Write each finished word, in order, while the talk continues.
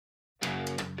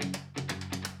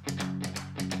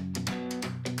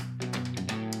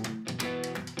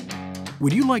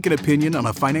Would you like an opinion on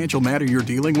a financial matter you're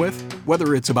dealing with?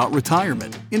 Whether it's about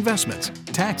retirement, investments,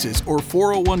 taxes, or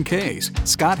 401ks,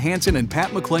 Scott Hansen and Pat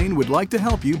McClain would like to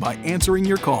help you by answering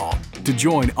your call. To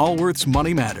join Allworth's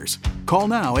Money Matters, call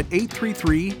now at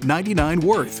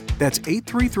 833-99-WORTH. That's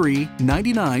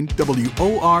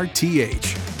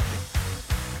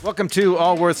 833-99-WORTH. Welcome to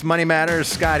Allworth's Money Matters.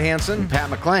 Scott Hansen.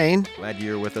 Pat McClain. Glad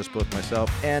you're with us, both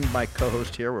myself and my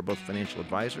co-host here. We're both financial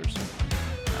advisors.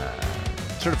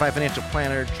 Certified financial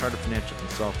planner, chartered financial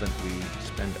consultant. We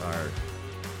spend our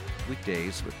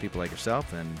weekdays with people like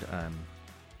yourself and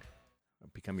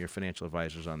become your financial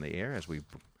advisors on the air as we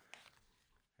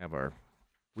have our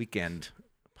weekend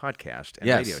podcast and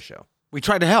radio show. We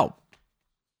try to help.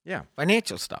 Yeah.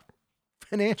 Financial stuff.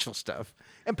 And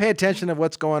pay attention to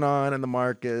what's going on in the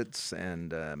markets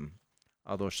and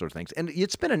all those sort of things. And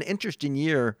it's been an interesting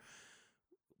year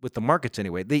with the markets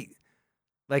anyway.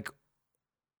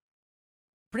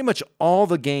 Pretty much all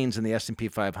the gains in the S&P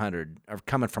 500 are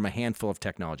coming from a handful of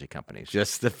technology companies.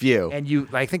 Just a few. And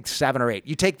I think 7 or 8.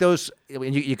 You take those,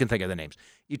 and you can think of the names.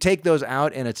 You take those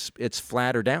out, and it's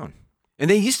flat or down. And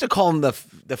they used to call them the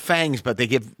FANGs, but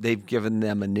they've given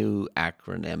them a new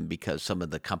acronym because some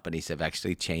of the companies have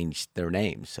actually changed their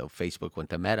names. So Facebook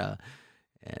went to Meta,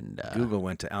 and Google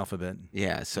went to Alphabet.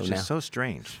 Yeah, so it's now just so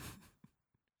strange.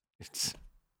 I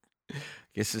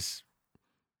guess it's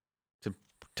to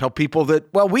tell people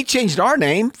that, well, we changed our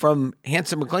name from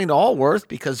Hansen McClain to Allworth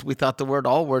because we thought the word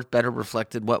Allworth better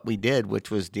reflected what we did,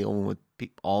 which was dealing with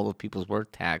all of people's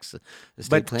worth tax.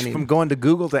 But from going to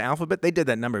Google to Alphabet, they did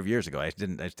that a number of years ago. I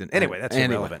just didn't. Anyway, that's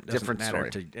irrelevant. Different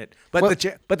story.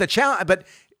 But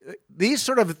these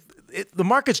sort of the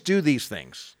markets do these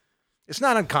things. It's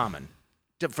not uncommon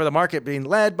for the market being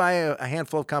led by a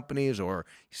handful of companies, or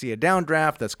you see a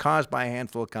downdraft that's caused by a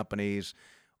handful of companies,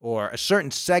 or a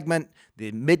certain segment.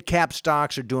 The mid-cap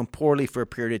stocks are doing poorly for a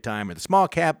period of time, or the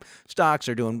small-cap stocks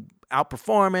are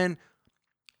outperforming,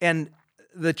 and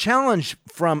the challenge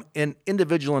from an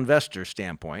individual investor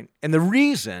standpoint, and the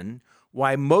reason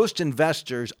why most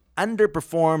investors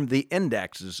underperform the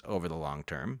indexes over the long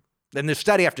term, and there's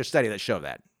study after study that show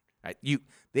that, right?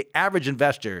 The average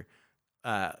investor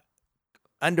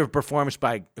underperforms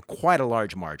by quite a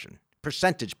large margin,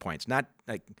 percentage points, not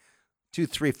like 2,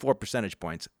 3, 4 percentage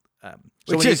points,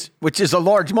 which is a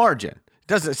large margin.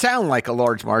 Doesn't sound like a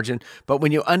large margin, but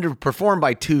when you underperform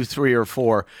by 2, 3, or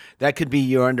 4, that could be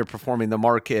you're underperforming the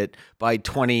market by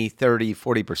 20, 30,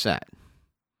 40%.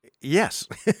 Yes,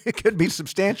 it could be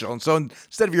substantial. And so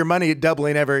instead of your money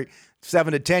doubling every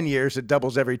 7 to 10 years, it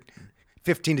doubles every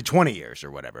 15 to 20 years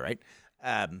or whatever, right?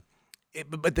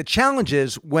 But the challenge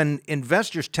is when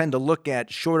investors tend to look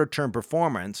at shorter-term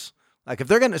performance, like if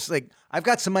they're going to, like, I've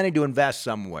got some money to invest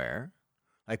somewhere,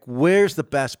 like, where's the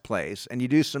best place? And you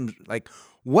do some, like,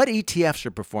 what ETFs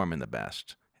are performing the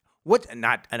best? I'm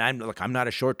not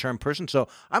a short-term person, so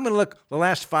I'm going to look the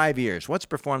last 5 years. What's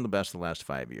performed the best the last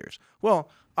 5 years? Well,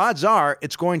 odds are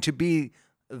it's going to be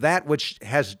that which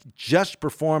has just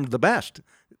performed the best,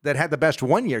 that had the best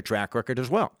 1-year track record as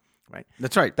well, right?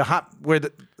 That's right.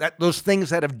 Those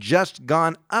things that have just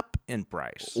gone up in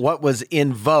price. What was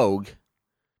in vogue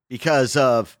because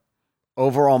of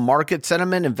overall market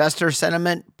sentiment, investor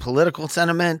sentiment, political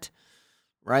sentiment,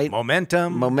 right?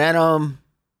 Momentum.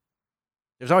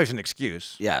 There's always an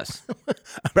excuse. Yes.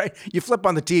 Right? You flip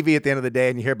on the TV at the end of the day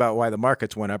and you hear about why the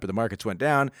markets went up or the markets went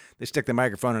down. They stick the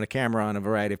microphone and a camera on a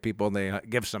variety of people and they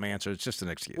give some answers. It's just an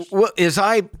excuse. Well, as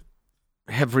I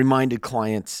have reminded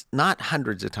clients, not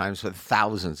hundreds of times, but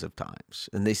thousands of times,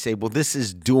 and they say, well, this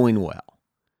is doing well.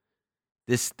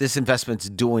 This investment's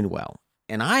doing well.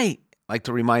 And I like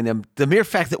to remind them, the mere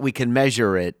fact that we can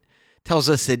measure it tells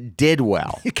us it did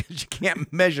well. Because you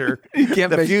can't measure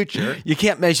the future. You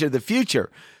can't measure the future.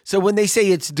 So when they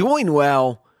say it's doing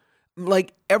well,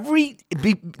 like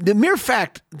the mere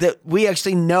fact that we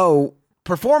actually know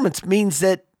performance means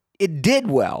that it did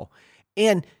well.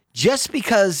 And just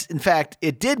because, in fact,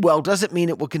 it did well doesn't mean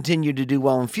it will continue to do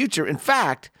well in future. In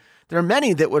fact, there are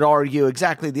many that would argue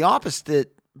exactly the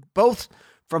opposite, both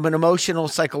from an emotional,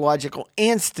 psychological,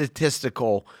 and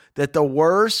statistical, that the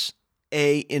worse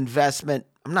a investment,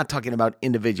 I'm not talking about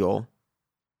individual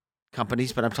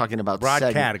companies, but I'm talking about broad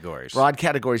categories. Broad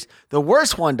categories. The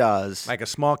worse one does, like a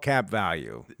small cap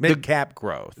value, mid cap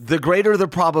growth, the greater the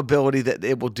probability that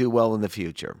it will do well in the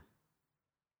future.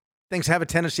 Things have a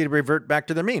tendency to revert back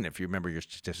to their mean, if you remember your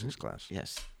statistics class.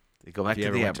 They go back to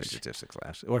the average statistics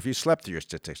class, or if you slept through your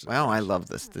statistics class. I love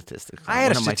the statistics class. I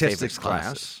had a statistics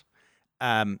class.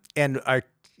 And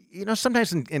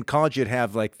sometimes in college you'd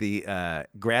have like the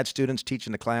grad students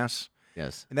teaching the class.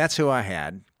 Yes. And that's who I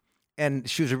had. And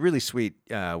she was a really sweet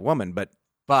woman, but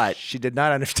But she did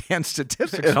not understand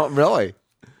statistics. really,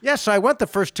 Yeah, so I went the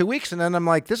first 2 weeks, and then I'm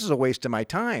like, this is a waste of my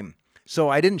time. So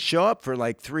I didn't show up for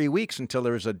like 3 weeks until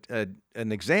there was an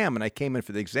exam, and I came in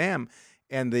for the exam,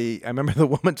 and I remember the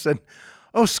woman said,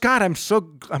 "Oh, Scott, I'm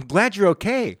glad you're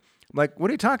okay." I'm like, "What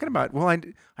are you talking about?" "Well, I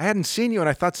hadn't seen you, and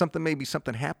I thought maybe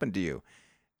something happened to you."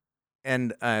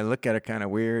 And I look at her kind of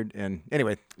weird, and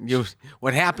anyway,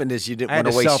 what happened is you didn't I had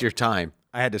want to to waste your time.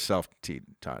 I had to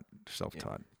self-taught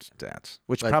stats,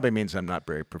 which probably means I'm not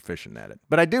very proficient at it.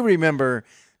 But I do remember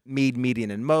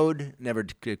median, and mode. Never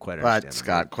did quite understand. But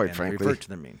Scott, quite frankly, revert to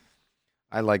the mean.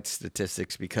 I liked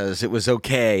statistics because it was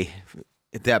okay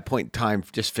at that point in time.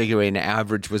 Just figuring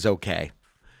average was okay.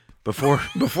 Before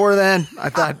then, I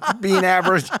thought being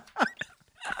average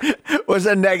was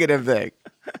a negative thing.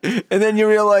 And then you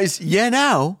realize,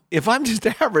 now if I'm just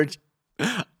average,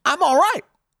 I'm all right.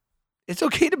 It's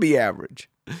okay to be average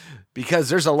because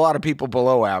there's a lot of people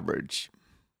below average.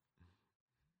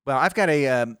 Well, I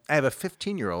have a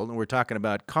 15-year-old, and we're talking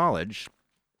about college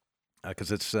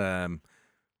because it's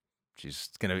she's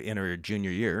going to enter her junior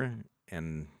year,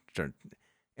 and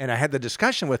I had the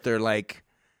discussion with her like,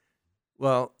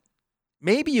 well,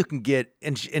 maybe you can get,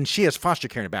 and she has foster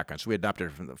care in her background, so we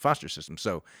adopted her from the foster system.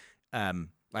 So,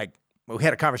 we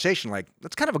had a conversation like,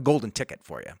 that's kind of a golden ticket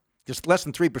for you. Just less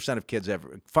than 3% of kids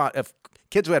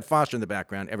kids who had foster in the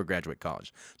background ever graduate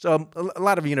college. So a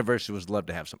lot of universities would love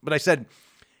to have some. But I said,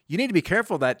 you need to be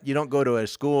careful that you don't go to a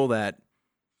school that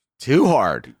too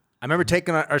hard. I remember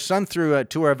taking our son through a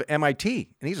tour of MIT,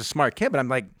 and he's a smart kid, but I'm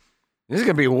like, this is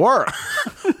going to be work.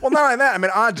 Well, not only that. I mean,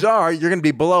 odds are you're going to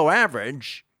be below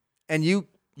average, and you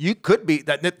could be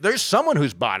that. There's someone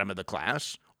who's bottom of the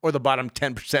class or the bottom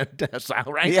 10% decile,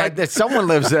 right? Yeah, that someone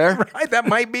lives there. Right, that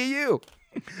might be you.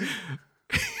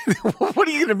 What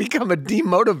are you going to become, a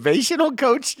demotivational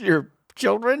coach to your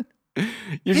children?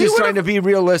 You're just trying to be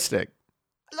realistic.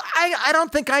 I don't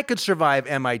think I could survive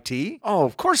MIT. Oh,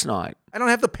 of course not. I don't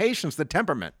have the patience, the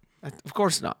temperament. Of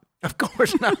course not. Of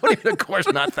course not. Of course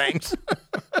not. Thanks.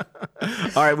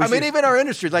 All right. I mean, even our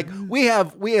industry, like we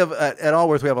have at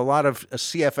Allworth, we have a lot of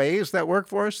CFAs that work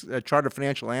for us, chartered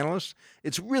financial analysts.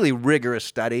 It's really rigorous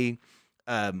study.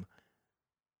 I'm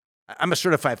a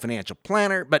certified financial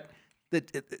planner, but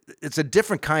it's a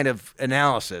different kind of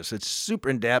analysis. It's super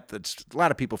in depth. A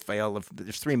lot of people fail.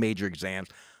 There's 3 major exams.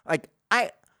 Like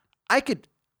I could.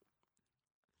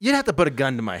 You'd have to put a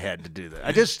gun to my head to do that.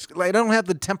 I don't have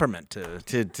the temperament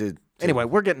to. Anyway,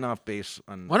 we're getting off base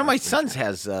on. One of my sons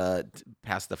has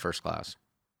passed the first class,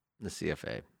 the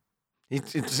CFA.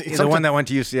 He's the one that went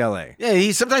to UCLA.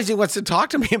 Yeah, sometimes he wants to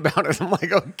talk to me about it. I'm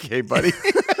like, okay, buddy.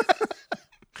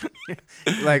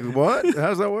 Like what? How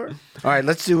does that work? All right,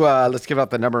 let's give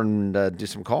out the number and do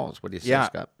some calls. What do you say,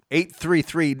 Scott?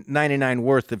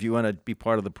 833-99-WORTH if you want to be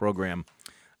part of the program.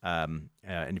 And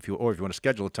if you want to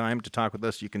schedule a time to talk with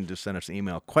us, you can just send us an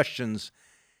email,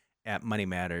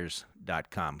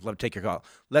 questions@moneymatters.com. Love to take your call.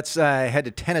 Let's head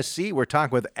to Tennessee. We're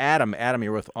talking with Adam. Adam,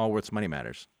 you're with Allworth's Money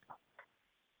Matters.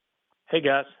 Hey,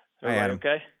 guys. Hi, Adam.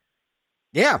 Okay?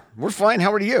 Yeah, we're fine.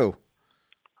 How are you?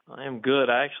 I am good.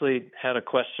 I actually had a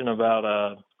question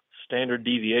about standard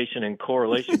deviation and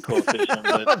correlation coefficient,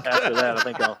 but after that, I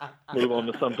think I'll move on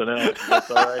to something else. That's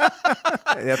all right.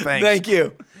 Yeah, thanks. Thank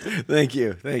you.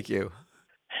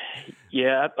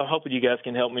 Yeah, I'm hoping you guys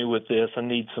can help me with this. I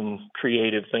need some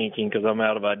creative thinking because I'm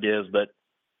out of ideas. But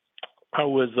I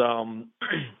was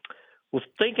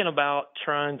thinking about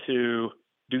trying to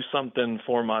do something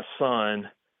for my son,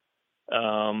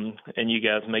 and you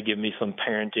guys may give me some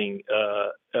parenting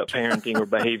or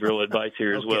behavioral advice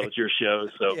here as well as your show.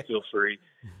 So feel free.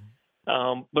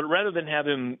 But rather than have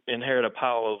him inherit a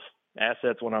pile of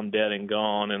assets when I'm dead and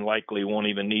gone and likely won't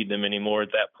even need them anymore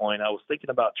at that point, I was thinking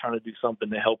about trying to do something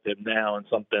to help him now, and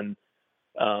something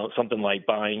like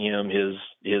buying him his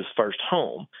first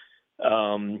home.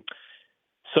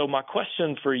 So my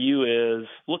question for you is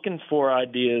looking for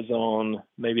ideas on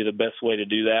maybe the best way to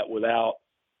do that without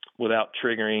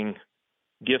triggering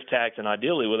gift tax, and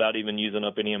ideally without even using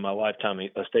up any of my lifetime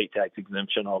estate tax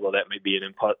exemption, although that may be an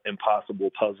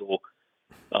impossible puzzle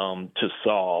to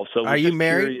solve. So are you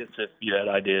married? Curious if you had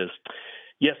ideas.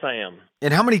 Yes, I am.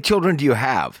 And how many children do you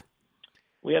have?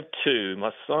 We have 2.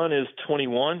 My son is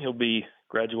 21. He'll be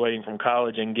graduating from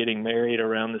college and getting married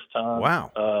around this time.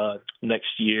 Wow.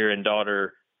 Next year, and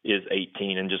daughter is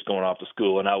 18 and just going off to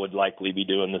school, and I would likely be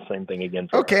doing the same thing again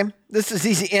for her. This is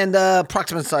easy. And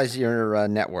approximate size of your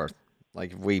net worth,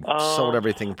 like if we sold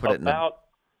everything and put it in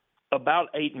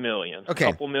about $8 million. Okay.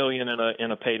 A couple million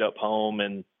in a paid up home,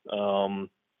 and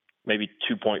maybe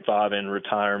 2.5 in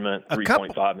retirement,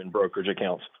 3.5 in brokerage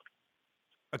accounts.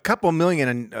 a couple million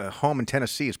in a home in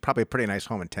Tennessee is probably a pretty nice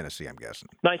home in Tennessee, I'm guessing.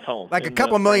 Nice home. Like a in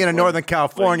couple million in Franklin, Northern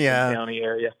California Williamson County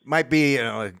area. might be,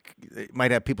 it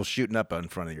might have people shooting up in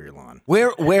front of your lawn.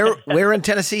 Where in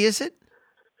Tennessee is it?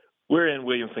 We're in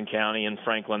Williamson County in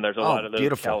Franklin. There's a lot of those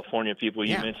beautiful. California people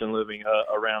you mentioned living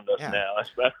around us now.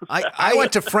 I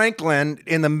went to Franklin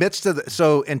in the midst of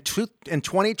in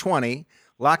 2020,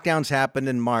 lockdowns happened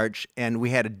in March, and we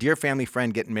had a dear family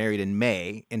friend getting married in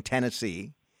May in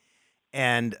Tennessee.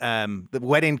 And the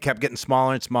wedding kept getting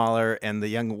smaller and smaller, and the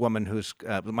young woman who's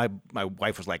my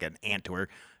wife was like an aunt to her.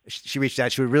 She reached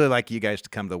out. She would really like you guys to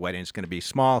come to the wedding. It's going to be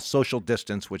small, social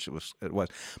distance, which it was.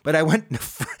 But I went.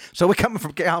 So we come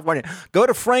from California, go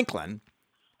to Franklin.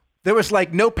 There was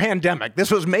like no pandemic.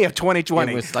 This was May of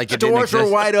 2020. It was like stores were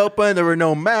wide open. There were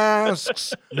no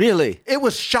masks. Really? It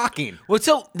was shocking. Well,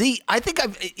 so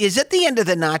is it the end of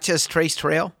the Natchez Trace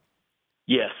Trail?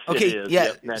 Yes, okay, it is. yeah.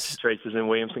 Yep. Natchez Trace is in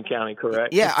Williamson County,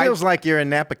 correct? Yeah, it feels like you're in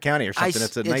Napa County or something.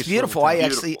 It's a nice. It's beautiful.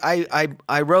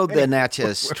 I rode the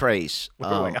Natchez Trace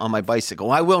on my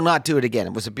bicycle. I will not do it again.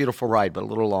 It was a beautiful ride, but a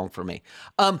little long for me.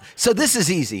 So this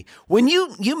is easy. When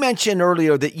you mentioned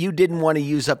earlier that you didn't want to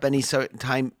use up any certain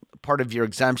time part of your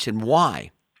exemption,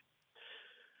 why?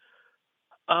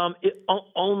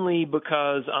 Only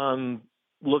because I'm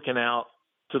looking out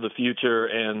to the future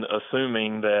and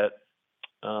assuming that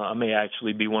I may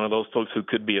actually be one of those folks who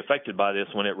could be affected by this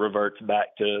when it reverts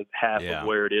back to half of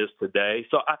where it is today.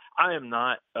 So I am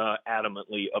not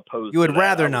adamantly opposed. You would to that.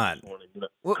 rather not.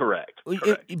 Correct.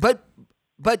 But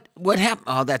what happened?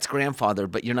 Oh, that's grandfather.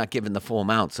 But you're not given the full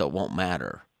amount, so it won't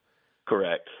matter.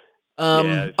 Correct. All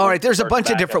right. There's a bunch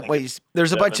of different ways.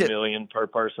 There's a bunch of $7 million per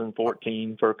person,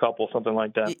 14 for a couple, something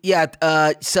like that.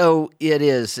 Yeah. So it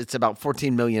is. It's about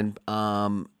 14 million.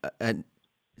 And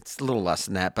it's a little less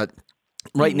than that, but.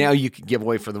 Right now, you could give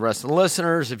away for the rest of the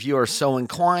listeners. If you are so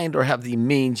inclined or have the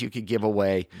means, you could give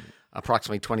away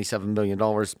approximately $27 million. A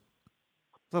little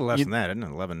less than that, isn't it?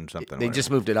 11 something. They just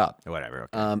moved it up. Whatever.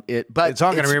 Okay. But it's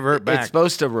all going to revert back. It's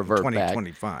supposed to revert back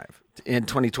 2025. In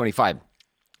 2025.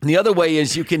 And the other way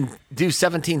is you can do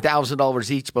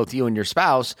 $17,000 each, both you and your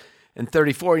spouse, and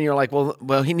 34, and you're like,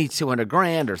 well, he needs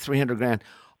 $200,000 or $300,000.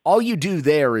 All you do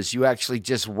there is you actually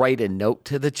just write a note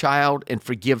to the child and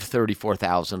forgive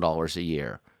 $34,000 a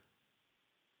year.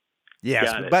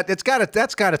 Yes, but that's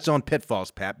got its own pitfalls,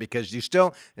 Pat, because you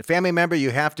still a family member. You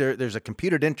have to. There's a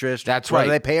computed interest. That's whether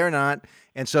right. they pay or not,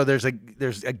 and so there's a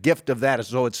gift of that.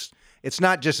 So it's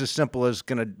not just as simple as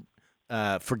going to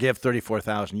forgive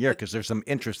 $34,000 a year because there's some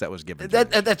interest that was given.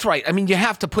 That's right. I mean, you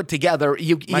have to put together.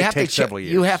 You have take to several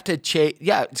years. You have to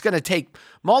it's going to take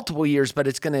multiple years, but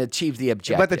it's going to achieve the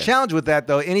objective. But the challenge with that,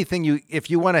 though, if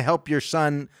you want to help your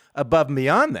son above and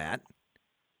beyond that,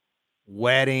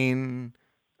 wedding,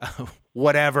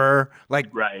 whatever,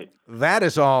 that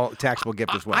is all taxable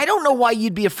gift as well. I don't know why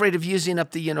you'd be afraid of using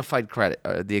up the unified credit,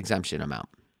 the exemption amount.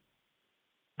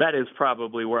 That is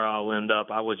probably where I'll end up.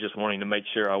 I was just wanting to make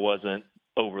sure I wasn't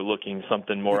overlooking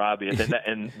something more obvious.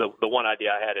 And the one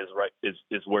idea I had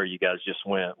is where you guys just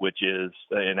went, which is,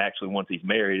 and actually once he's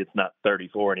married, it's not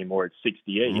 34 anymore, it's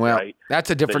 68, well, right? That's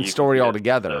a different story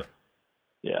altogether.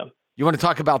 Yeah. You want to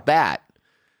talk about that,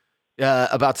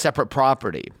 about separate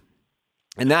property.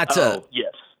 And that's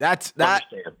yes.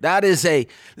 That is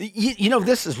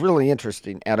this is really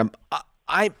interesting, Adam.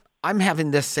 I'm having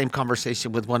this same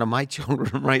conversation with one of my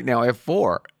children right now. I have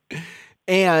 4.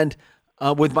 And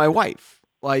with my wife.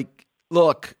 Like,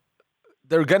 look,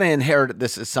 they're going to inherit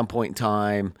this at some point in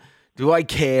time. Do I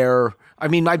care? I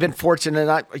mean, I've been fortunate.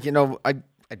 I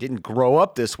didn't grow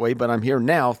up this way, but I'm here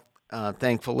now,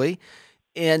 thankfully.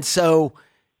 And so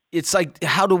it's like,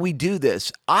 how do we do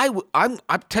this? I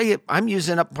tell you, I'm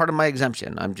using up part of my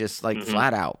exemption. I'm just like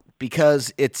flat out.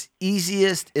 Because it's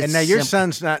easiest. And now your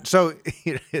son's not so.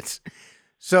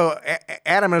 So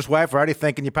Adam and his wife are already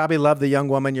thinking you probably love the young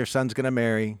woman your son's going to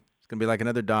marry. It's going to be like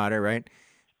another daughter, right?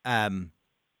 And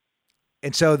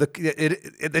so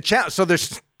the challenge. So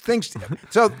there's things.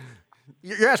 So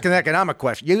you're asking an economic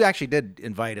question. You actually did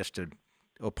invite us to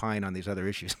opine on these other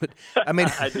issues, but I mean,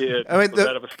 I did. Was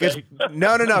that a mistake?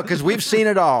 No, because we've seen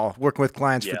it all working with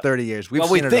clients for 30 years.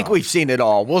 We've seen it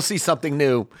all. We'll see something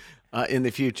new. In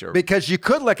the future. Because you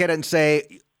could look at it and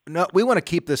say, no, we want to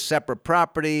keep this separate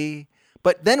property.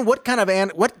 But then what kind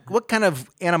of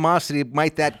animosity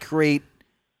might that create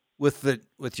with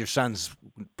your son's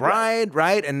bride,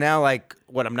 right? And now I'm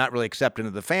not really accepting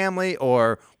of the family,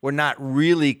 or we're not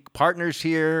really partners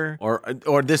here.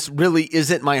 Or this really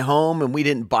isn't my home and we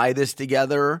didn't buy this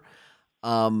together.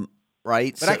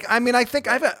 Right? But I think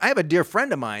I have a dear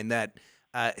friend of mine that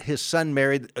his son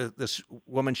married this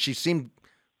woman. She seemed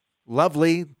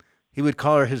lovely, He would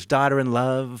call her his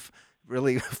daughter-in-love,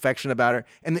 really affectionate about her.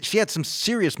 And that she had some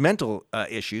serious mental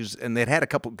issues, and they'd had a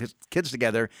couple kids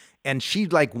together, and she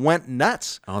like went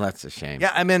nuts. Oh, that's a shame.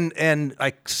 Yeah, I mean, and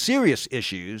like serious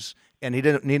issues, and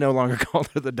he no longer called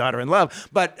her the daughter-in-love.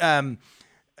 But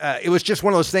it was just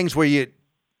one of those things where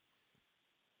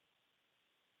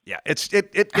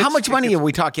How much money are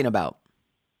we talking about?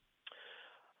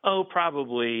 Oh,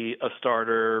 probably a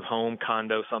starter home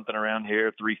condo, something around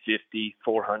here, 350,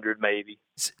 400 maybe.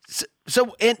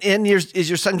 So and is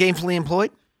your son gainfully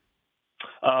employed?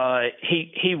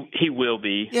 He will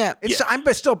be. Yeah, I'm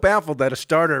still baffled that a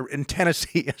starter in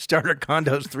Tennessee, a starter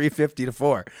condo is 350 to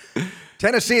 4.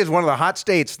 Tennessee is one of the hot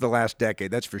states the last decade,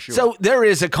 that's for sure. So there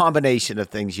is a combination of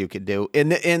things you could do,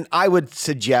 and I would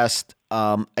suggest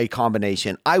a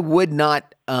combination. I would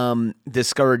not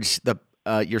discourage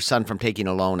your son from taking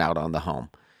a loan out on the home.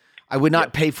 I would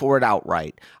not pay for it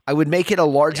outright. I would make it a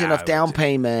large enough down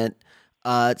payment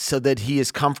so that he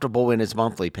is comfortable in his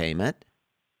monthly payment.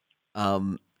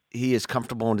 He is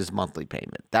comfortable in his monthly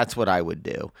payment. That's what I would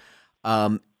do.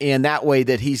 And that way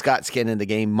that he's got skin in the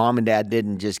game. Mom and dad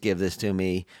didn't just give this to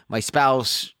me. My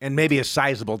spouse. And maybe a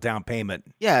sizable down payment.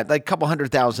 Yeah, like a couple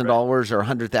 $100,000 or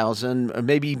 $100,000. Or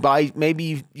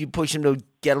maybe you push him to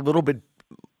get a little bit,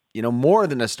 more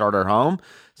than a starter home.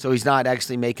 So he's not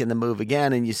actually making the move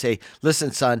again. And you say,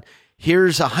 listen, son,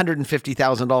 here's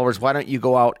 $150,000. Why don't you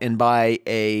go out and buy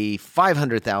a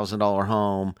 $500,000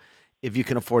 home if you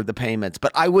can afford the payments?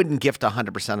 But I wouldn't gift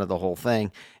 100% of the whole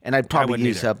thing. And I'd probably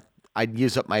use up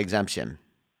my exemption.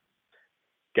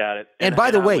 Got it. And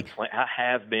by the way, I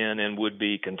have been and would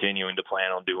be continuing to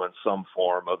plan on doing some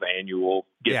form of annual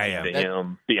gifting to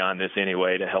him beyond this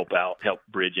anyway to help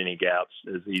bridge any gaps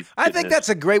as he's. I think that's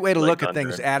a great way to look at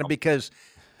things, Adam, because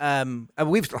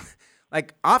we've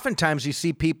oftentimes you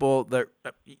see people that.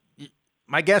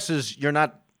 My guess is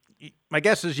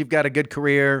you've got a good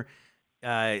career.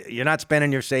 You're not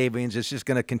spending your savings. It's just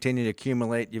going to continue to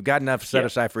accumulate. You've got enough set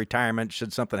aside for retirement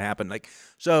should something happen.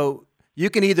 So you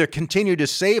can either continue to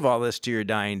save all this to your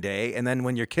dying day, and then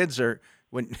when your kids are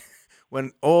when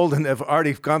old and have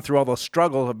already gone through all the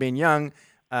struggle of being young,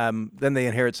 then they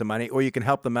inherit some money, or you can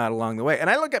help them out along the way. And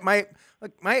I look at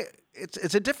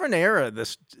it's a different era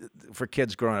for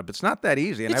kids growing up. It's not that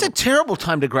easy. And it's a terrible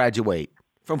time to graduate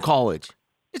from college.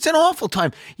 It's an awful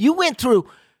time. You went through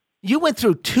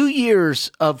 2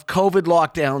 years of COVID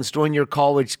lockdowns during your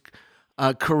college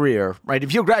career, right?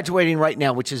 If you're graduating right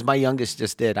now, which is my youngest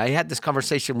just did, I had this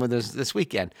conversation with us this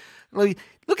weekend.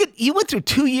 You went through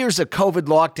 2 years of COVID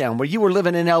lockdown where you were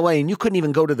living in LA and you couldn't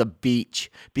even go to the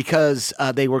beach because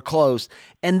they were closed.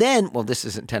 And then, this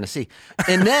isn't Tennessee.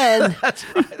 And then that's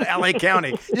right, LA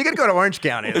County. You can go to Orange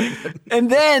County.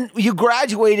 And then you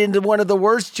graduate into one of the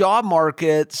worst job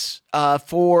markets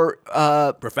for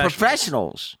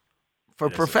professionals. For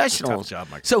professionals. Tough job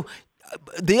market. So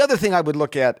the other thing I would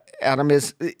look at, Adam,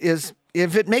 is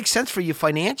if it makes sense for you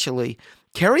financially,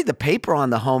 carry the paper on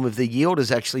the home if the yield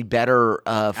is actually better.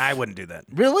 I wouldn't do that.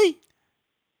 Really?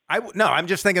 No, I'm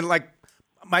just thinking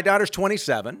my daughter's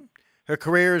 27. Her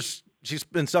she's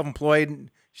been self-employed.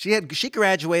 She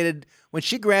graduated when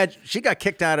she got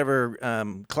kicked out of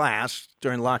her class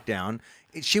during lockdown.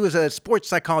 She was a sports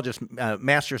psychologist,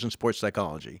 master's in sports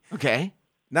psychology. Okay.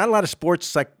 Not a lot of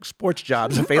sports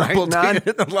jobs available. None.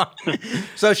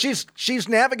 So she's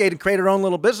navigated, created her own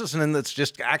little business, and then it's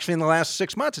just actually in the last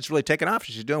 6 months, it's really taken off.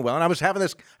 She's doing well. And I was had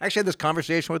this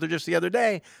conversation with her just the other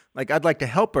day. I'd like to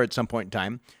help her at some point in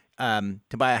time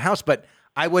to buy a house, but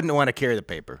I wouldn't want to carry the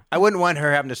paper. I wouldn't want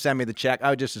her having to send me the check. I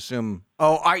would just assume.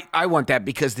 Oh, I want that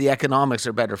because the economics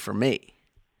are better for me.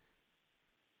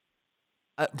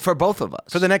 For both of us.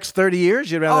 For the next 30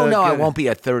 years? You'd rather it won't be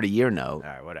a 30-year note. All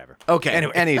right, whatever. Okay.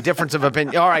 Anyway, any difference of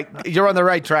opinion? All right. You're on the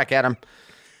right track, Adam.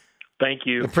 Thank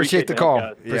you. Appreciate the call.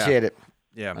 Yeah. Appreciate it.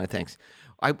 Yeah. Thanks.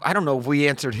 I don't know if we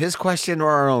answered his question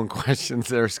or our own questions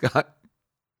there, Scott.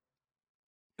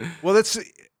 Well, these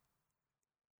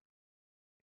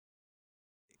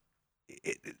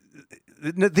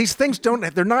things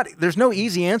there's no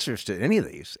easy answers to any of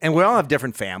these. And we all have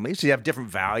different families. You have different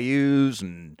values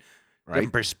and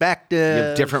different perspectives. You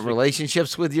have different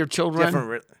relationships with your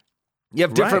children. You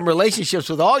have different relationships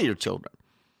with all your children.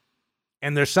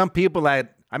 And there's some people I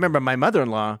remember my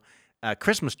mother-in-law,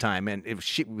 Christmas time, and if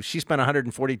she spent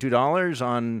 $142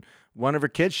 on one of her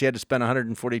kids, she had to spend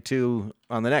 $142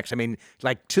 on the next. I mean,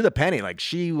 to the penny.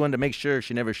 She wanted to make sure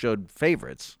she never showed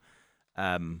favorites.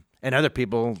 And other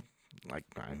people, I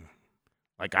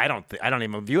don't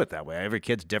even view it that way. Every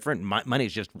kid's different.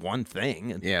 Money's just one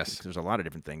thing. And yes, there's a lot of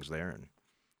different things there, and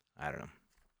I don't know.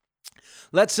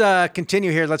 Let's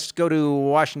continue here. Let's go to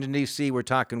Washington, D.C. We're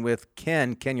talking with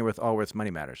Ken. Ken, you're with Allworth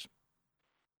Money Matters.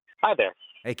 Hi there.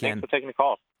 Hey, Ken. Thanks for taking the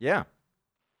call. Yeah.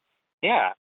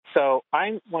 Yeah. So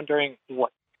I'm wondering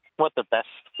what the best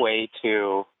way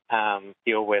to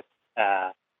deal with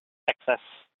excess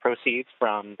proceeds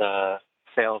from the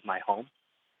sale of my home,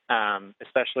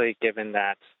 especially given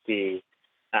that the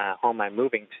home I'm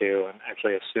moving to, I'm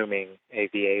actually assuming a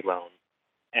VA loan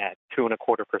at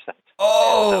 2.25%.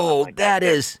 Oh, So that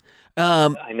is.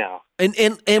 I know.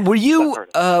 And were you?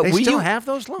 They were still you have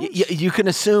those loans? You can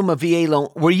assume a VA loan.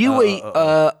 Were you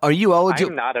are you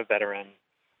eligible? I'm not a veteran.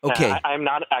 Okay. I'm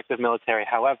not active military.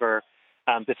 However,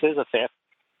 this is a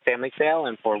family sale,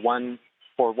 and for one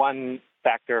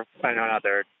factor or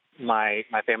another, my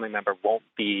family member won't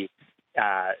be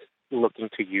looking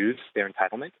to use their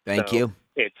entitlement. Thank you.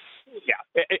 It's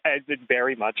it's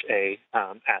very much a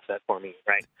asset for me,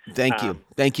 right? Thank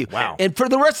you. Wow. And for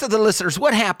the rest of the listeners,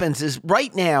 what happens is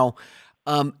right now,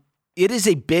 it is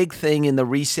a big thing in the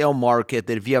resale market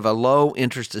that if you have a low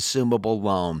interest assumable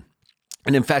loan,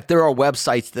 and in fact, there are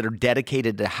websites that are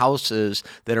dedicated to houses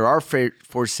that are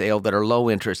for sale that are low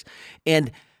interest.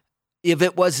 And if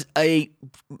it was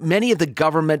many of the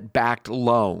government-backed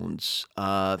loans,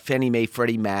 Fannie Mae,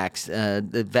 Freddie Macs,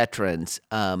 the veterans,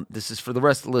 this is for the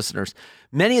rest of the listeners,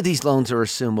 many of these loans are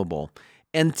assumable.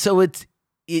 And so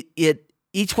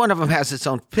each one of them has its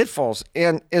own pitfalls.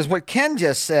 And as what Ken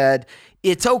just said,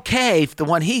 it's okay if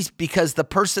because the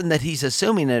person that he's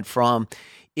assuming it from,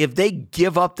 if they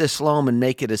give up this loan and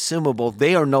make it assumable,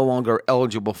 they are no longer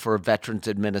eligible for a Veterans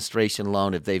Administration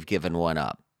loan if they've given one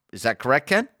up. Is that correct,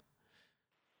 Ken?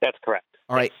 That's correct.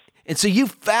 All right. And so you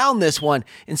found this one.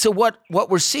 And so what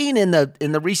we're seeing in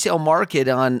the resale market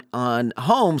on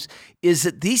homes is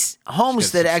that these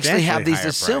homes that actually have these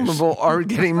assumable are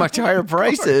getting much higher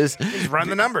prices. Just run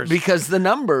the numbers. Because the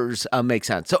numbers make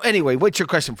sense. So anyway, what's your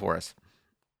question for us?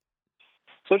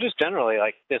 So just generally,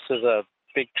 like, this is a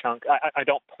big chunk. I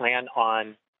don't plan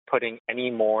on putting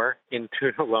any more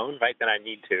into the loan, right, than I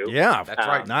need to. Yeah, that's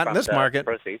right. Not in this market.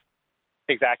 Proceeds.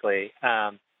 Exactly.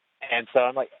 And so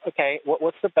I'm like, okay,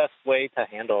 what's the best way to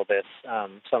handle this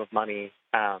sum of money?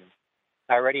 I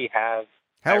already have.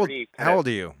 How old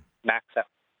are you? Maxed out.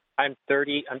 I'm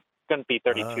 30. I'm going to be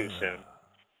 32 soon.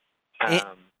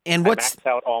 And what's I maxed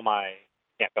out all my?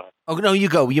 Yeah, go ahead. Oh no, you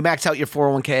go. You max out your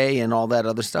 401k and all that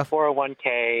other stuff.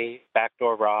 401k,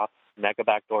 backdoor Roths, mega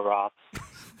backdoor Roths,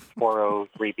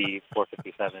 403bs,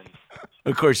 457s.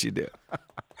 Of course you do.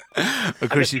 Of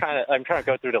course I'm trying to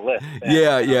go through the list.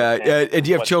 Yeah. And do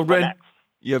you have children?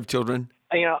 You have children?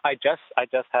 You know, I just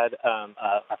had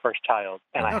a first child,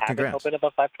 and I haven't opened up a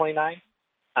 529.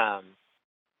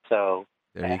 So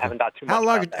I haven't got too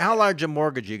much. How large a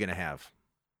mortgage are you going to have?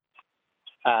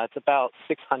 It's about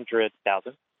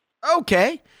 $600,000.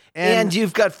 Okay, and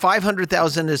you've got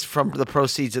 $500,000 is from the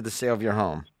proceeds of the sale of your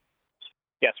home.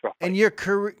 Yes, roughly. And your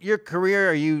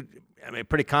career, are you? I mean,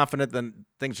 pretty confident that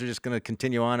things are just going to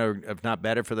continue on, or if not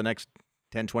better, for the next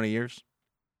 10, 20 years?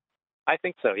 I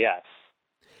think so, yes.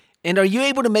 And are you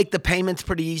able to make the payments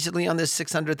pretty easily on this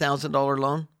 $600,000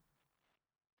 loan?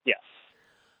 Yes.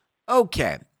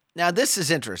 Okay. Now, this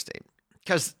is interesting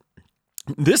because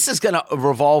this is going to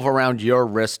revolve around your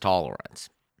risk tolerance.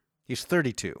 He's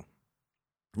 32.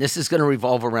 This is going to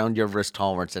revolve around your risk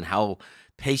tolerance and how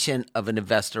patient of an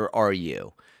investor are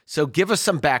you. So give us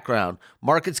some background.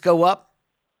 Markets go up,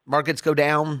 markets go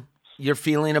down. Your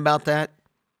feeling about that?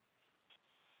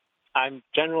 I'm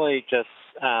generally just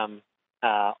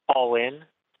all in.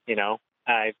 You know,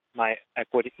 my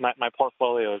equity, my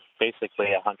portfolio is basically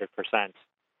 100%,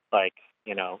 like,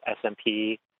 you know,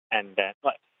 S&P, and then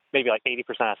maybe like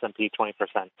 80% S&P, 20%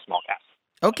 small caps.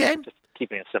 Okay. Just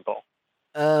keeping it simple.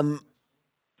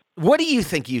 What do you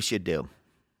think you should do?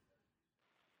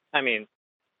 I mean,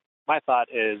 my thought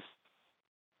is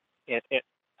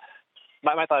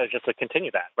my thought is just to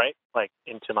continue that, right? Like,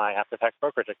 into my after-tax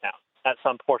brokerage account. At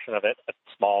some portion of it, a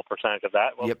small percentage of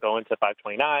that will go into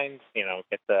 529s, you know,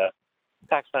 get the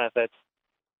tax benefits.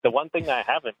 The one thing that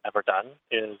I haven't ever done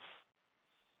is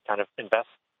kind of invest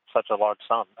such a large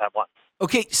sum at once.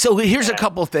 Okay, so here's a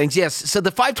couple of things. Yes, so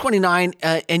the 529,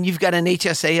 and you've got an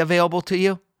HSA available to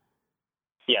you?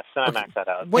 Yes, and I max that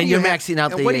out. And you're maxing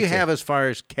out the What do you HSA. have as far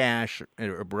as cash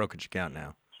or brokerage account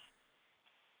now?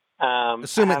 Assuming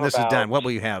Assuming this is done, what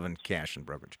will you have in cash and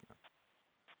brokerage account?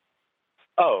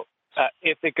 Oh,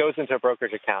 if it goes into a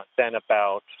brokerage account, then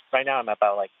right now I'm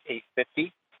about like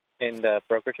 $850 in the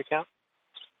brokerage account.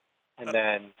 And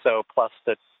then, so plus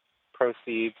the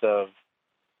proceeds of,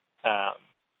 I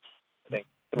think.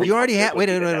 You already have. Wait.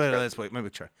 Let's wait.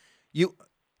 Maybe try. You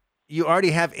you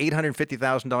already have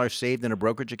 $850,000 saved in a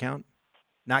brokerage account,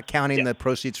 not counting the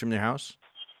proceeds from your house?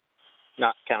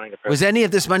 Not counting the proceeds. Was any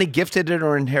of this money gifted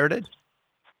or inherited?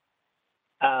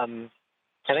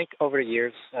 I think over the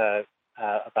years,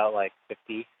 about like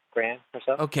 $50,000 or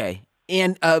so. Okay.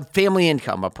 And family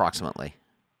income approximately?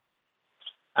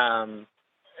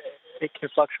 It can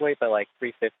fluctuate by like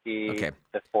 $350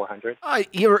 to $400.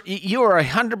 You are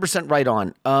 100% right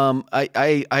on.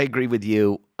 I agree with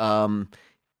you. And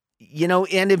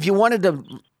if you wanted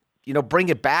to, bring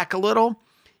it back a little,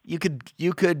 you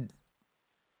could,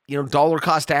 dollar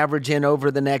cost average in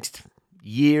over the next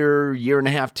year and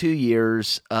a half, 2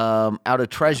 years out of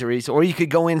treasuries, or you could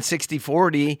go in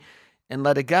 60-40 and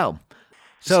let it go.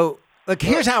 So, look,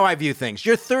 here's how I view things.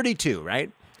 You're 32,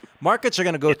 right? Markets are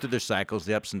going to go through their cycles,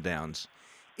 the ups and downs.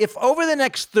 If over the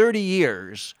next 30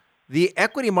 years, the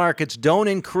equity markets don't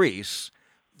increase,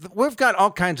 we've got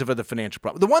all kinds of other financial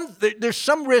problems. There's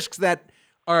some risks that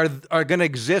are going to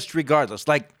exist regardless.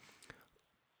 Like,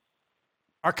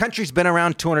 our country's been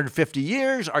around 250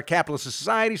 years. Our capitalist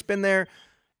society's been there.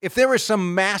 If there was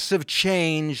some massive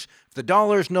change, if the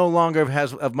dollar's no longer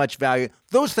has of much value,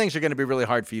 those things are going to be really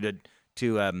hard for you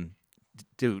to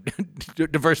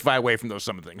diversify away from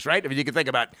some of the things, right? I mean, you can think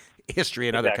about history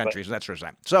in other countries and that sort of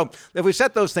stuff. So if we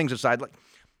set those things aside,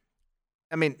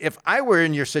 if I were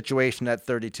in your situation at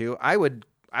 32, I would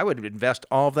invest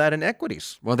all of that in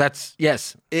equities. Well,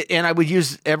 yes. And I would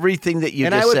use everything that you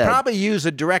just said. And I would probably use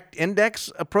a direct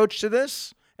index approach to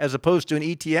this as opposed to an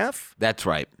ETF. That's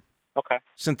right. Okay.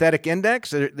 Synthetic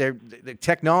index. The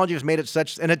technology has made it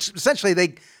such, and it's essentially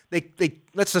they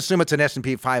let's assume it's an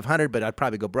S&P 500, but I'd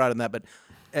probably go broader than that. But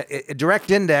a direct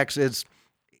index is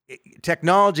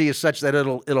technology is such that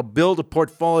it'll build a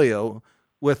portfolio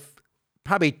with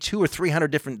probably 200 or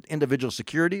 300 different individual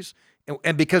securities.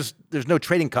 And because there's no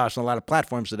trading costs on a lot of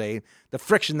platforms today, the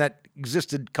friction that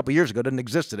existed a couple years ago doesn't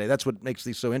exist today. That's what makes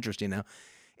these so interesting now.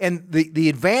 And the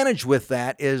advantage with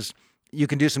that is you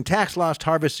can do some tax loss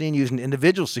harvesting using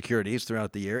individual securities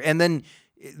throughout the year. And then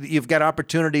you've got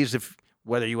opportunities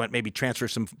whether you want maybe transfer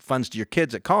some funds to your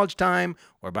kids at college time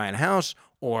or buying a house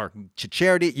or to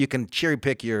charity, you can cherry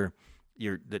pick the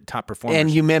top performers. And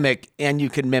you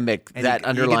can mimic that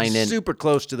underlying. You get super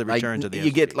close to the returns of the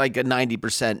You get like a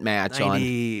 90% match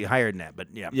 90, higher than that, but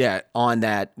yeah. Yeah, on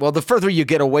that. Well, the further you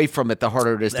get away from it, the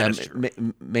harder it is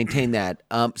to maintain that.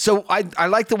 So I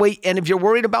like the way, and if you're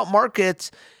worried about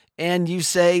markets and you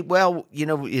say, well,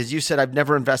 as you said, I've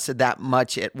never invested that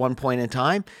much at one point in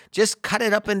time, just cut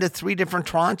it up into 3 different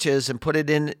tranches and put it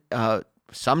in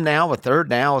some now, a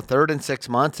third in 6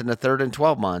 months, and a third in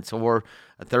 12 months, or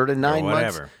a third in 9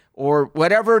 months, or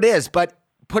whatever it is. But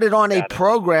put it on a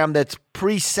program that's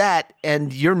preset,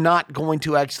 and you're not going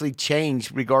to actually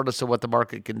change regardless of what the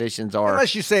market conditions are.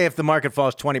 Unless you say if the market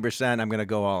falls 20%, I'm going to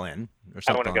go all in. Or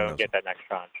something. I want to go and get that next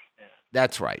tranche. Yeah.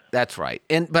 That's right.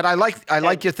 But I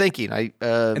like your thinking.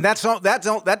 And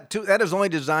that is only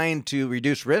designed to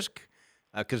reduce risk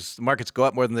because the markets go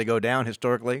up more than they go down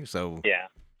historically. So yeah.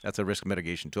 That's a risk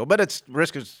mitigation tool, but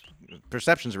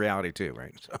perception's reality too,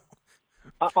 right?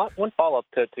 So, one follow-up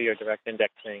to your direct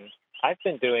indexing. I've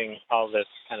been doing all this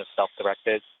kind of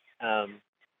self-directed,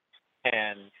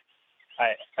 and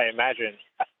I imagine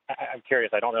I'm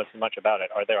curious. I don't know too much about it.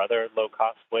 Are there other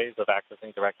low-cost ways of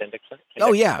accessing direct indexing?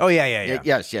 Oh yeah.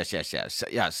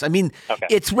 Yes. I mean,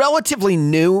 It's relatively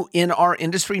new in our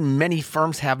industry. Many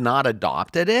firms have not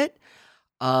adopted it.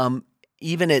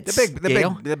 Even at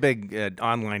scale. The big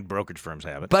online brokerage firms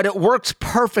have it. But it works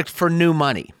perfect for new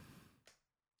money.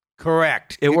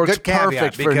 Correct. It works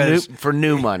perfect for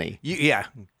new money. You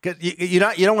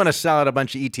don't want to sell out a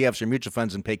bunch of ETFs or mutual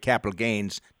funds and pay capital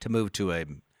gains to move to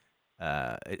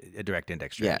a direct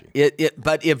index strategy. Yeah.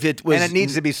 But if it was, and it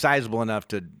needs to be sizable enough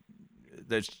to.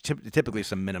 There's typically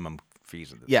some minimum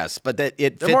fees. Yes, but they're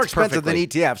more expensive perfectly than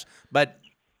ETFs, but.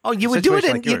 Oh, you would do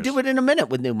it. You do it in a minute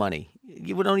with new money.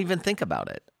 You don't even think about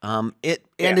it.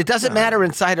 It doesn't matter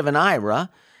inside of an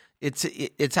IRA.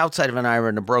 It's outside of an IRA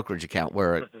in a brokerage account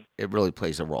where it really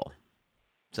plays a role.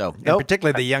 So,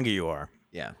 particularly the younger you are.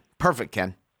 Yeah, perfect,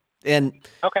 Ken. And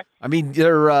okay, I mean,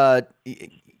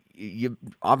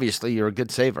 obviously you're a good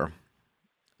saver.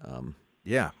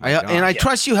 Yeah, I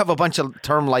trust you have a bunch of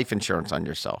term life insurance on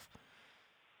yourself.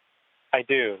 I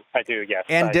do. Yes.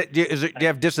 And do you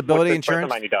have disability insurance? For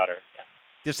my new daughter. Yeah.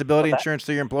 Disability insurance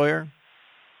through your employer?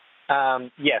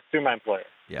 Yes, through my employer.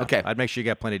 Yeah. Okay. I'd make sure you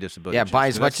got plenty of disability. Yeah, insurance. buy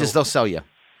as much as they'll sell you.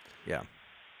 Yeah.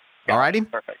 All righty.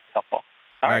 Perfect. Helpful.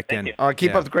 All right, Ken. You. All right,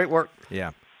 keep up the great work.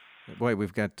 Yeah. Boy,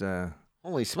 we've got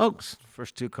holy smokes.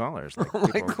 First 2 callers. Like,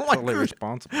 people are totally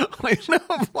responsible. I know.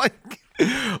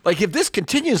 Like, if this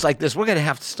continues like this, we're going to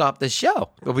have to stop this show.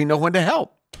 There'll be no one to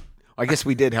help. I guess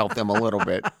we did help them a little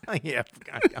bit. Yeah,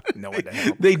 no one to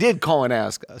help. They did call and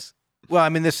ask us. Well, I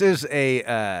mean, this is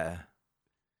by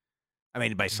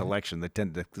selection,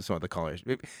 some of the callers.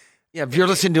 Yeah, if you're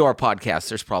listening to our podcast,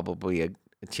 there's probably a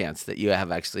chance that you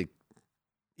have actually.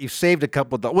 You've saved a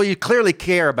couple of dollars. Well, you clearly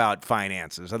care about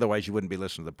finances. Otherwise, you wouldn't be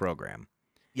listening to the program.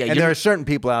 Yeah, and there are certain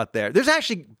people out there. There's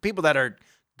actually people that are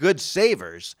good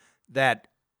savers that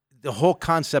the whole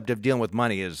concept of dealing with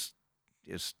money is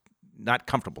not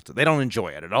comfortable to. They don't enjoy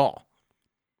it at all.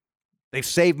 They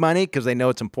save money because they know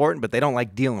it's important, but they don't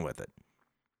like dealing with it.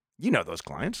 You know those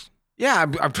clients. Yeah,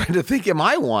 I'm trying to think. Am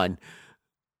I one?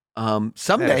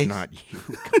 Someday. That's not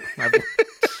you.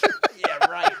 Yeah,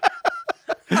 right.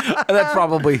 That's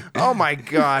probably. Oh my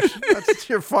gosh,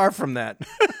 you're far from that.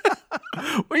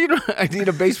 Well, I need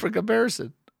a base for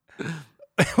comparison.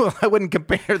 Well, I wouldn't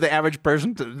compare the average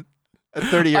person to a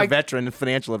 30-year veteran and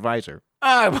financial advisor.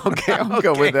 I'm okay. I'll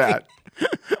go with that.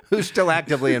 Who's still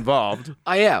actively involved.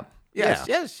 I am. Yes,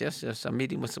 Yeah. yes. I'm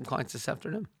meeting with some clients this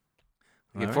afternoon.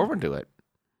 Looking All right. forward to it.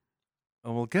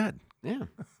 Oh, well, good. Yeah.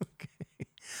 Okay.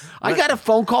 I got a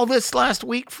phone call this last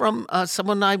week from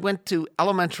someone I went to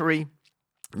elementary,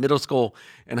 middle school,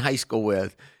 and high school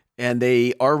with, and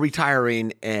they are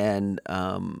retiring, and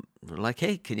they're like,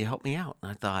 "Hey, can you help me out?"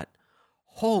 And I thought,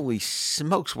 "Holy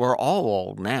smokes, we're all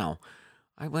old now."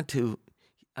 I went to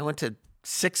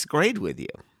sixth grade with you.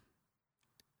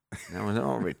 Now we're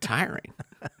all retiring.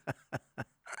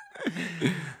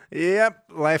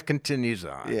 Yep, life continues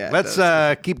on. Yeah, Let's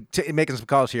keep making some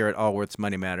calls here at Allworth's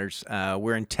Money Matters.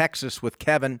 We're in Texas with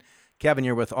Kevin. Kevin,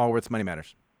 you're with Allworth's Money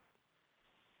Matters.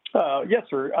 Yes,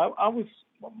 sir.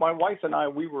 My wife and I,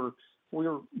 we were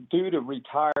due to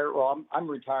retire. Well, I'm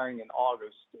retiring in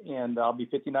August, and I'll be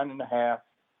 59 and a half.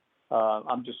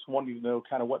 I'm just wanting to know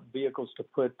kind of what vehicles to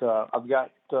put. I've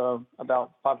got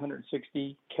about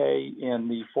 $560K in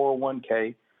the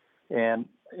 401K, and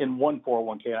in one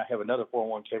 401K, and I have another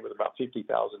 401K with about $50,000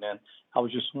 in. I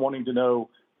was just wanting to know,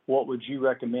 what would you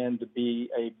recommend to be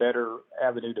a better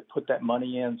avenue to put that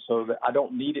money in, so that I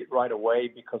don't need it right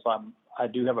away, because I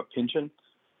do have a pension,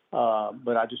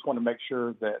 but I just want to make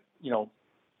sure that,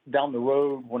 down the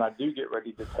road when I do get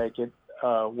ready to take it,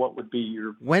 what would be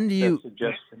your best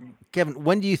suggestion? Kevin,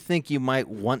 when do you think you might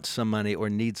want some money or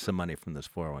need some money from this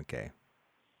 401K?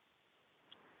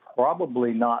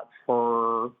 Probably not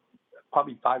for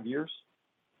probably 5 years.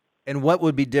 And what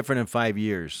would be different in 5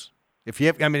 years? If you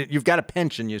have, you've got a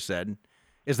pension, you said.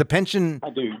 Is the pension? I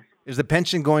do. Is the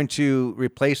pension going to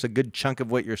replace a good chunk of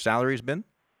what your salary's been?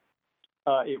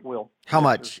 It will. How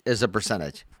much is a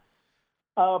percentage?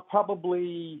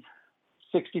 Probably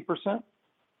 60%.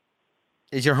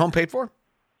 Is your home paid for?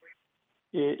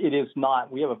 It is not.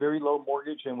 We have a very low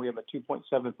mortgage, and we have a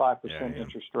 2.75%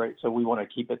 interest rate, so we want to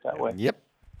keep it that way. Yep.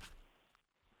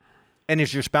 And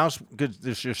is your spouse good?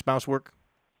 Does your spouse work?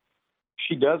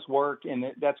 She does work, and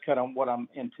that's kind of what I'm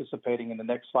anticipating. In the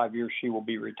next 5 years, she will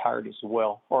be retired as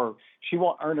well. Or she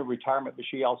won't earn a retirement, but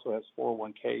she also has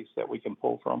 401ks that we can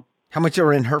pull from. How much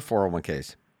are in her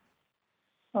 401ks?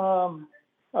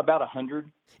 About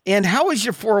 100. And how is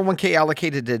your 401k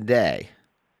allocated today?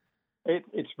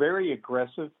 It's very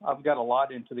aggressive. I've got a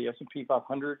lot into the S&P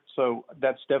 500, so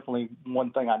that's definitely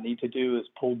one thing I need to do, is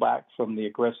pull back from the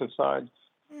aggressive side.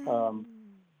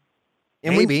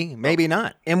 Maybe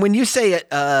not. And when you say it,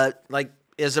 like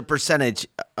as a percentage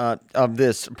of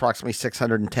this, approximately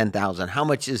 610,000, how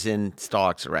much is in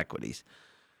stocks or equities?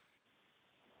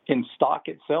 In stock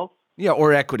itself? Yeah,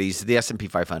 or equities, the S&P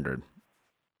 500.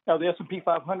 Now, the S&P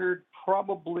 500,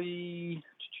 probably,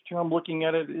 I'm looking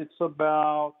at it, it's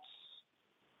about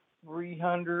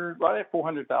 300, right at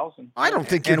 400,000. I don't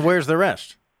think. And where's the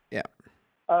rest? Yeah.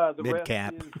 The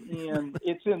Mid-cap. rest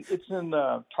is in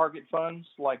target funds,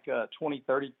 like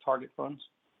 2030 target funds.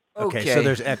 Okay, so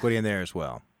there's equity in there as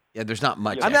well. Yeah, there's not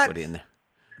much I'm not- equity in there.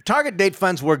 Target date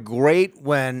funds were great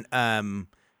when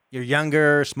you're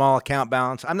younger, small account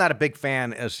balance. I'm not a big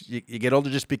fan as you get older,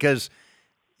 just because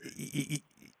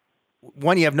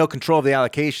one, you have no control of the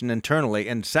allocation internally,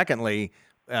 and secondly,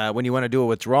 when you want to do a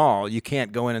withdrawal, you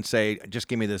can't go in and say, just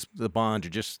give me the bond, or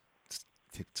just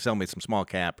sell me some small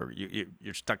cap, or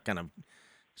you're stuck kind of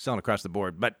selling across the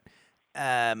board. But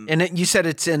And you said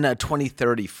it's in a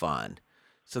 2030 fund.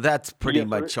 So that's pretty Yeah,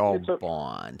 much it's all a-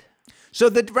 bond. so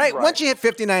once you hit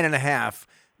 59 and a half,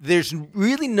 there's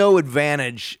really no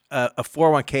advantage a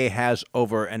 401k has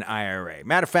over an IRA.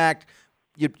 Matter of fact,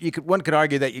 one could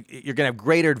argue that you're going to have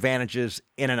greater advantages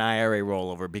in an IRA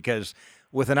rollover, because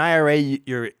With an IRA,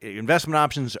 your investment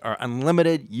options are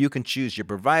unlimited. You can choose your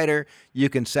provider. You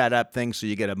can set up things so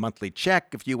you get a monthly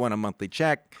check if you want a monthly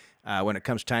check. When it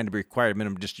comes time to require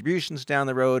minimum distributions down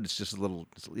the road, it's just a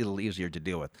little easier to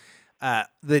deal with.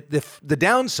 The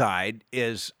downside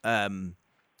is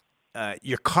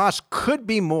your cost could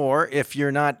be more if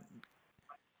you're not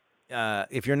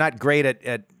great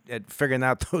at figuring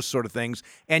out those sort of things,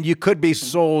 and you could be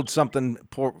sold some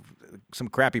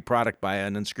crappy product by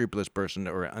an unscrupulous person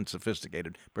or an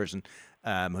unsophisticated person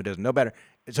who doesn't know better.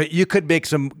 So you could make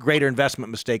some greater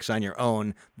investment mistakes on your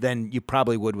own than you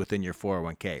probably would within your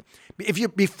 401k. If you're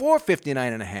before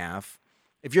 59 and a half,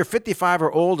 if you're 55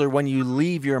 or older when you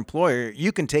leave your employer,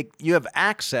 you have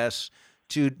access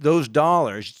to those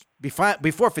dollars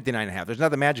before 59 and a half. There's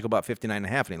nothing magical about 59 and a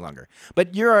half any longer.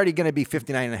 But you're already going to be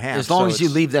 59 and a half. As long as you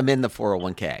leave them in the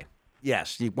 401k.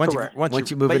 Yes. Once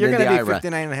you move but into you're the going to IRA. be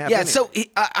 59 and a half. Yeah, anyway. so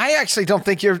I actually don't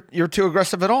think you're too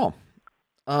aggressive at all.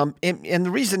 And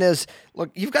the reason is,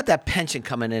 look, you've got that pension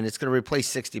coming in. It's going to replace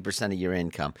 60% of your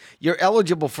income. You're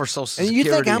eligible for Social Security. And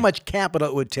you think how much capital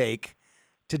it would take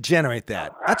to generate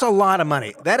that? That's a lot of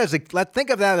money. Think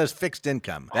of that as fixed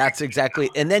income. That's exactly.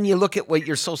 And then you look at what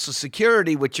your Social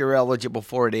Security, which you're eligible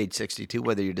for at age 62,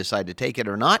 whether you decide to take it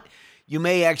or not. You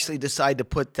may actually decide to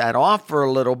put that off for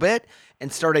a little bit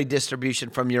and start a distribution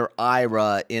from your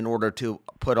IRA in order to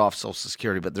put off Social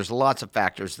Security. But there's lots of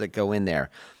factors that go in there.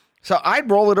 So I'd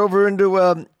roll it over into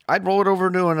an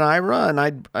IRA,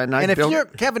 and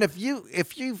Kevin, if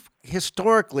you've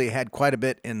historically had quite a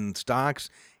bit in stocks,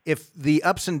 if the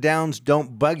ups and downs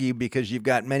don't bug you because you've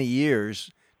got many years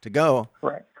to go,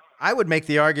 Right. I would make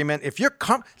the argument if you're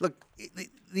look,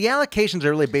 the allocations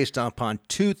are really based upon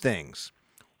two things.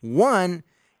 One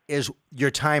is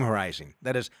your time horizon.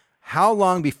 That is, how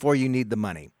long before you need the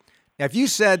money. Now, if you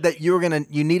said that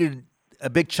you needed a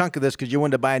big chunk of this because you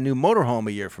wanted to buy a new motorhome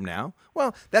a year from now,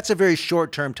 well, that's a very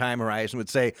short-term time horizon. Would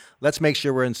say, let's make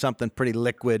sure we're in something pretty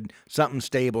liquid, something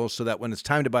stable, so that when it's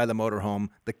time to buy the motorhome,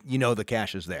 the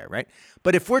cash is there, right?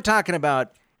 But if we're talking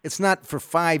about it's not for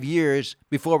 5 years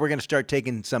before we're going to start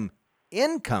taking some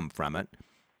income from it,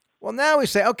 well, now we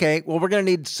say, okay, well, we're going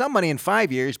to need some money in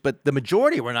 5 years, but the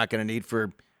majority we're not going to need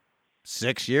for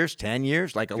 6 years, 10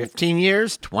 years, 15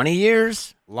 years, 20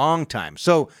 years. Long time.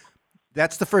 So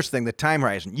that's the first thing, the time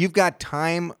horizon. You've got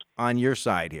time on your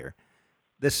side here.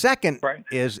 The second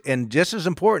is, and just as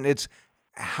important, it's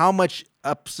how much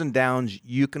ups and downs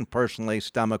you can personally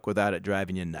stomach without it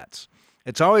driving you nuts.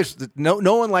 It's always, no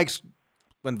one likes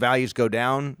when values go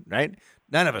down, right?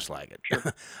 None of us like it.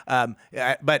 Sure.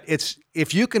 But it's,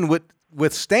 if you can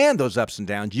withstand those ups and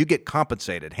downs, you get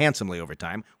compensated handsomely over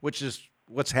time, which is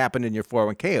what's happened in your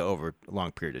 401k over a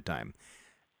long period of time.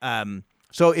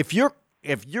 So if you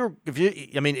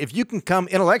can come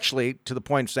intellectually to the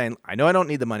point of saying, I know I don't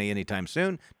need the money anytime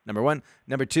soon, number one.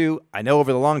 Number two, I know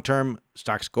over the long term,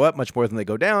 stocks go up much more than they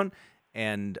go down,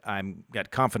 and I'm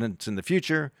got confidence in the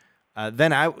future,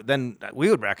 then we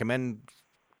would recommend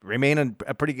remain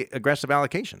a pretty aggressive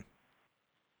allocation.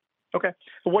 Okay.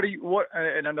 So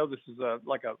and I know this is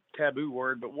like a taboo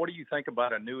word, but what do you think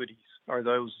about annuities? Are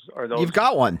those You've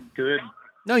got one. Good?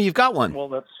 No, you've got one. Well,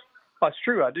 that's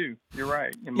true. I do. You're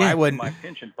right. In my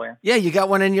pension plan. Yeah, you got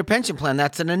one in your pension plan.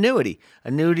 That's an annuity.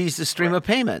 Annuity is the stream of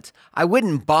payments. I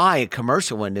wouldn't buy a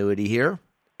commercial annuity here.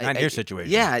 Not in your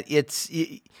situation. Yeah, it's,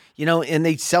 and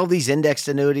they sell these indexed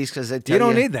annuities because they tell you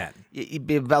don't need that.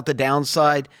 About the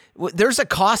downside. There's a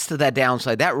cost to that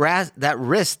downside. That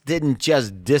risk didn't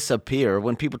just disappear.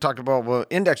 When people talk about, well,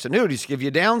 indexed annuities give you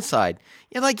a downside,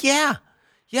 you're like, yeah,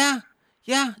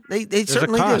 they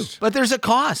certainly do. But there's a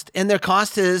cost, and their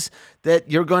cost is that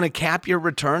you're going to cap your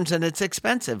returns, and it's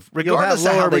expensive, regardless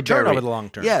of how they return vary. over the long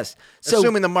term. Yes, so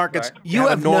assuming the markets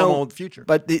have a normal future.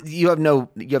 But you have no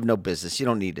business. You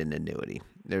don't need an annuity.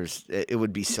 It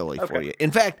would be silly for you.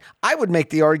 In fact, I would make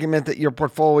the argument that your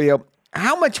portfolio.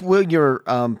 How much will your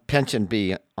pension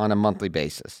be on a monthly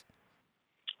basis?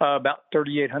 About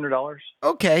 $3,800.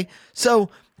 Okay, so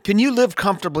can you live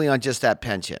comfortably on just that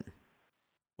pension?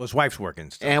 Well, his wife's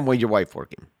working still. And your wife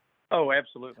working? Oh,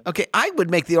 absolutely. Okay, I would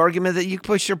make the argument that you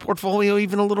push your portfolio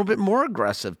even a little bit more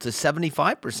aggressive to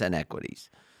 75% equities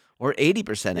or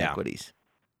 80% equities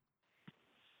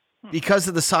because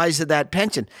of the size of that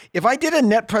pension. If I did a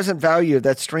net present value of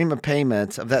that stream of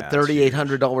payments of that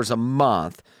 $3,800 a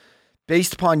month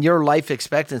based upon your life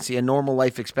expectancy, a normal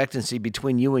life expectancy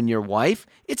between you and your wife,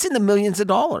 it's in the millions of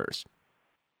dollars.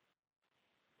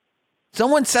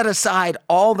 Someone set aside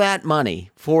all that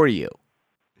money for you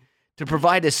to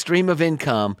provide a stream of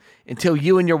income until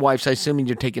you and your wife's, assuming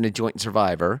you're taking a joint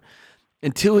survivor,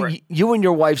 until you and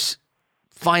your wife's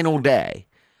final day.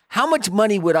 how much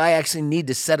money would I actually need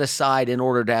to set aside in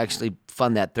order to actually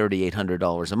fund that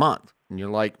 $3,800 a month? And you're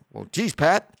like, well, geez,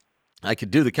 Pat, I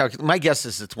could do the calculation. My guess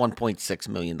is it's $1.6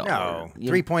 million. No,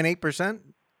 3.8%.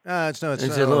 It's a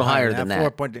little higher than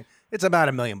that. It's about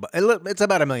 $1 million. It's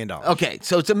about $1 million. Okay,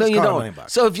 so it's $1 million. $1 million.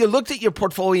 So if you looked at your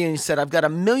portfolio and you said, I've got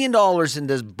 $1 million in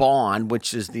this bond,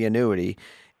 which is the annuity,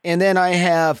 and then I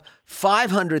have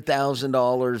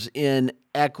 $500,000 in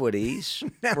equities,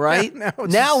 right?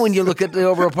 Now when you look at the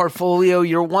overall portfolio,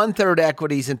 you're 1/3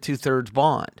 equities and 2/3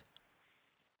 bond.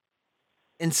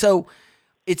 And so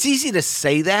it's easy to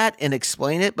say that and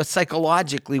explain it, but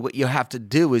psychologically what you have to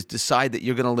do is decide that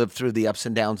you're going to live through the ups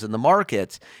and downs in the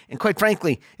markets. And quite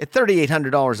frankly, at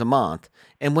 $3,800 a month,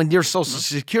 and when your Social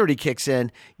Security kicks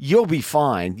in, you'll be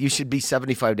fine. You should be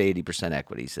 75 to 80%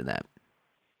 equities in that.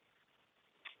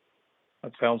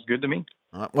 That sounds good to me.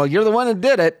 Well, you're the one who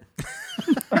did it.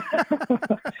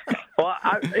 Well,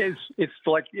 it's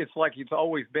like it's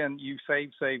always been, you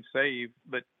save,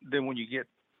 but then when you get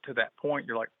to that point,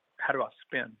 you're like, how do I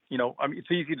spend? I mean,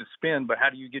 it's easy to spend, but how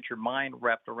do you get your mind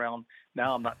wrapped around,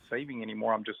 now I'm not saving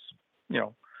anymore, I'm just,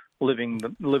 living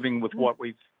with what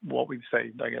we've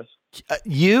saved, I guess.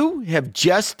 You have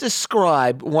just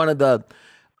described one of the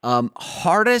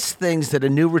hardest things that a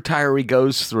new retiree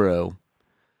goes through.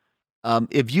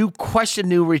 If you question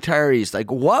new retirees, like,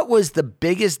 what was the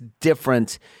biggest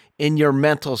difference in your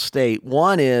mental state?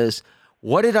 One is,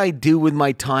 what did I do with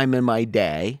my time in my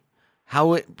day?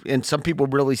 And some people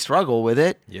really struggle with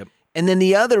it. Yep. And then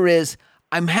the other is,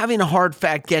 I'm having a hard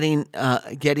fact getting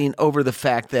over the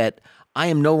fact that I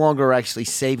am no longer actually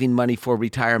saving money for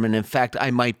retirement. In fact,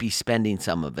 I might be spending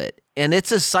some of it. And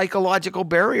it's a psychological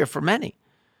barrier for many.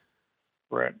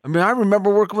 Right. I mean, I remember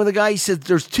working with a guy, he said,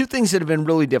 there's two things that have been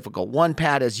really difficult. One,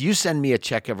 Pat, is you send me a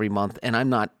check every month and I'm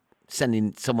not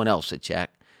sending someone else a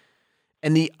check.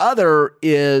 And the other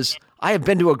is, I have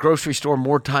been to a grocery store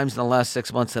more times in the last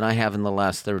 6 months than I have in the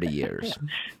last 30 years.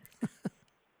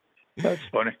 That's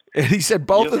funny. And he said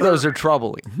both of those are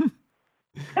troubling.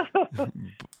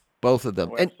 Both of them.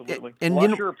 Oh, absolutely. And I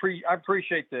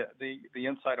appreciate the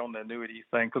insight on the annuity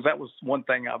thing, because that was one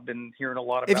thing I've been hearing a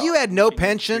lot about. If you had no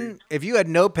pension,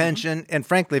 and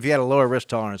frankly, if you had a lower risk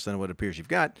tolerance than what appears you've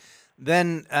got,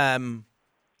 then and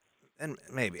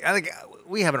maybe. I think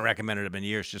we haven't recommended them in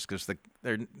years just because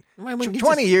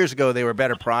 20 years ago they were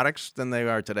better products than they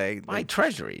are today. Buy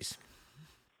treasuries.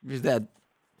 If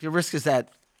your risk is that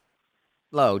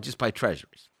low, just buy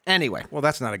treasuries. Anyway. Well,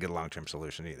 that's not a good long-term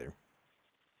solution either.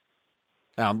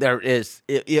 There is,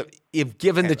 if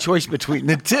given the choice between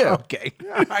the two. Okay.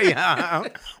 Well,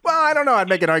 I don't know. I'd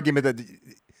make an argument that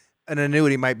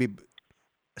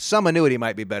some annuity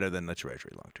might be better than the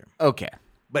treasury long-term. Okay.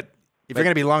 But if you're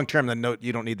going to be long-term, then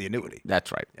you don't need the annuity.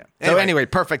 That's right. Yeah. So anyway,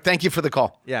 perfect. Thank you for the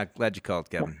call. Yeah, glad you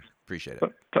called, Kevin. Appreciate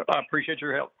it. I appreciate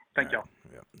your help. Thank y'all.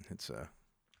 Yeah, it's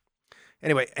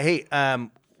Anyway, hey,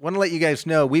 want to let you guys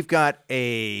know we've got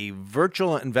a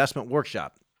virtual investment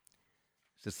workshop.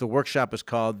 The workshop is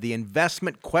called The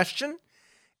Investment Question,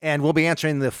 and we'll be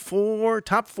answering the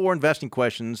top four investing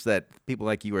questions that people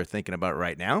like you are thinking about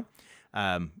right now.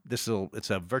 It's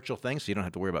a virtual thing, so you don't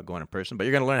have to worry about going in person, but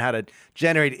you're going to learn how to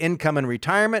generate income in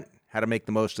retirement, how to make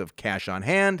the most of cash on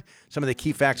hand, some of the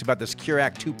key facts about the Secure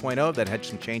Act 2.0 that had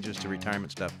some changes to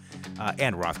retirement stuff,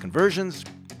 and Roth conversions,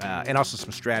 and also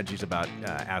some strategies about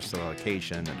asset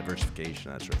allocation and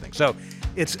diversification, that sort of thing. So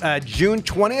it's June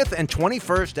 20th and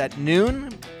 21st at noon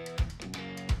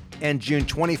and June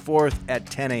 24th at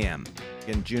 10 a.m.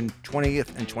 Again, June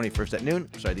 20th and 21st at noon.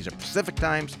 Sorry, these are Pacific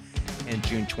times. And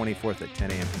June 24th at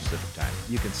 10 a.m. Pacific time.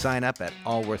 You can sign up at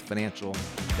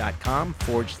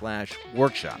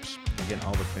allworthfinancial.com/workshops. Again,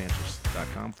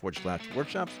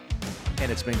 allworthfinancial.com/workshops.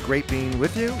 And it's been great being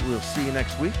with you. We'll see you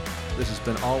next week. This has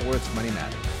been Allworth's Money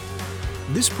Matters.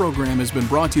 This program has been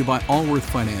brought to you by Allworth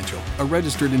Financial, a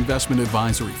registered investment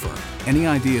advisory firm. Any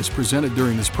ideas presented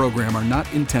during this program are not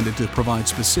intended to provide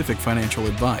specific financial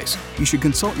advice. You should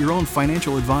consult your own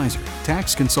financial advisor,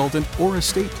 tax consultant, or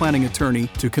estate planning attorney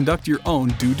to conduct your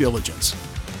own due diligence.